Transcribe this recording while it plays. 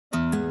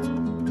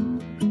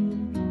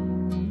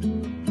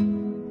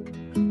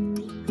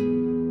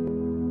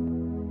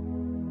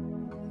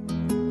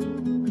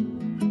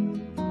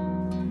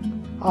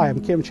Hi,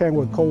 I'm Kim Chang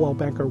with Coldwell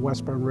Banker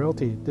Westburn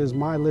Realty. This is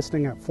my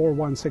listing at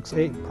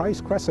 4168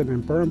 Price Crescent in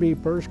Burnaby,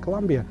 British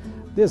Columbia.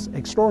 This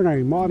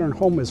extraordinary modern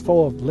home is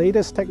full of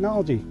latest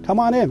technology. Come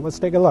on in, let's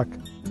take a look.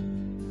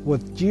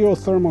 With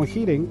geothermal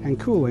heating and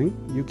cooling,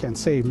 you can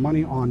save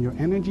money on your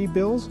energy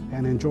bills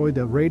and enjoy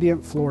the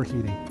radiant floor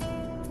heating.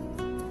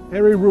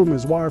 Every room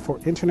is wired for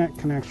internet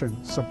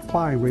connection,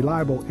 supplying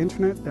reliable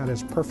internet that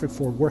is perfect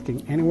for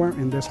working anywhere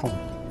in this home.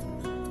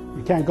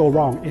 You can't go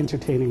wrong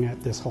entertaining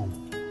at this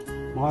home.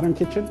 Modern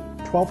kitchen,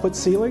 12-foot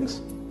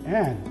ceilings,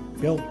 and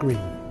built green.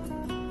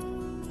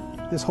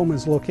 This home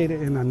is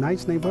located in a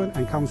nice neighborhood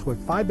and comes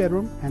with 5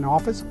 bedrooms, an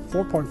office,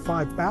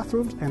 4.5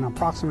 bathrooms, and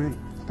approximately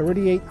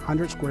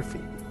 3,800 square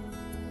feet.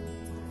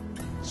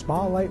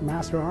 Spotlight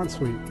master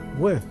ensuite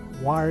with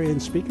wire-in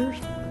speakers,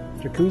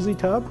 jacuzzi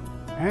tub,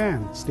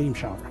 and steam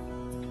shower.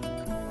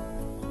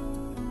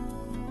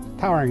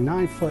 Towering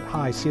 9-foot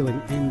high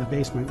ceiling in the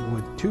basement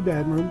with 2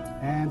 bedrooms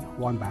and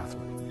 1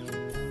 bathroom.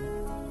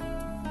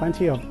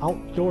 Plenty of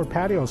outdoor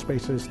patio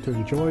spaces to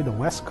enjoy the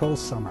West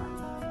Coast summer.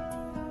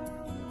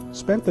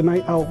 Spend the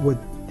night out with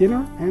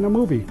dinner and a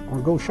movie, or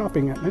go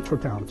shopping at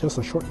Metrotown, just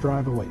a short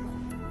drive away.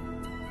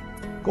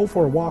 Go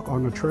for a walk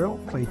on the trail,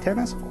 play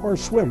tennis, or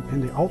swim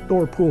in the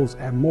outdoor pools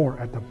and more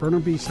at the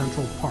Burnaby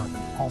Central Park,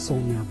 also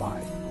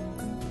nearby.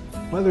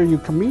 Whether you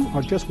commute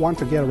or just want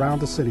to get around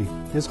the city,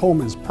 this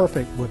home is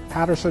perfect with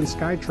Patterson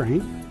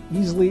SkyTrain,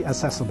 easily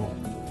accessible.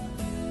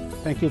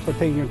 Thank you for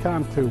taking your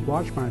time to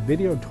watch my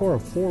video tour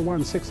of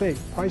 4168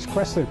 Price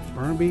Crescent,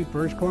 Burnaby,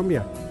 British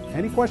Columbia.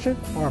 Any question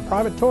or a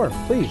private tour,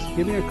 please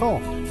give me a call.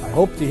 I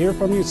hope to hear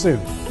from you soon.